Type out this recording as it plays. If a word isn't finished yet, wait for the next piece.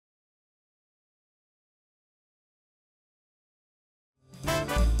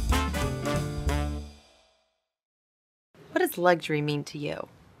What does luxury mean to you?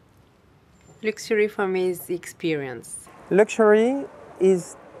 Luxury for me is the experience. Luxury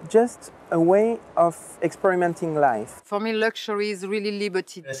is just a way of experimenting life. For me, luxury is really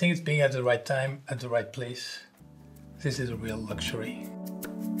liberty. I think it's being at the right time, at the right place. This is a real luxury.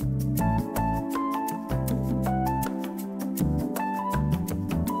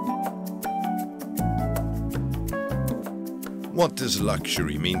 What does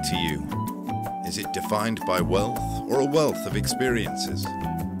luxury mean to you? Is it defined by wealth or a wealth of experiences?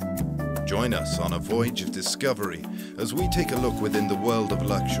 Join us on a voyage of discovery as we take a look within the world of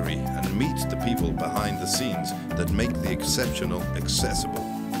luxury and meet the people behind the scenes that make the exceptional accessible.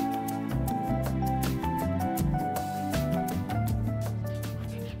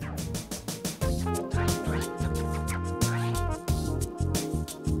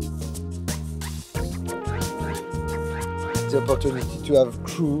 The opportunity to have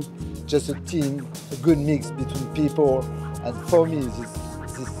crew, just a team, a good mix between people, and for me,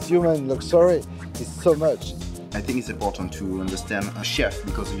 this human luxury is so much. I think it's important to understand a chef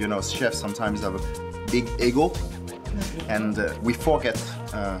because, you know, chefs sometimes have a big ego and we forget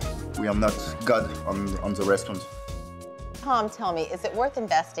we are not God on the restaurant. Tom, tell me, is it worth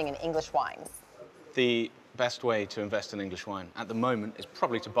investing in English wines? The best way to invest in English wine at the moment is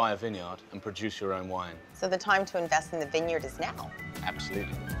probably to buy a vineyard and produce your own wine. So the time to invest in the vineyard is now?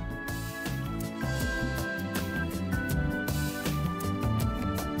 Absolutely.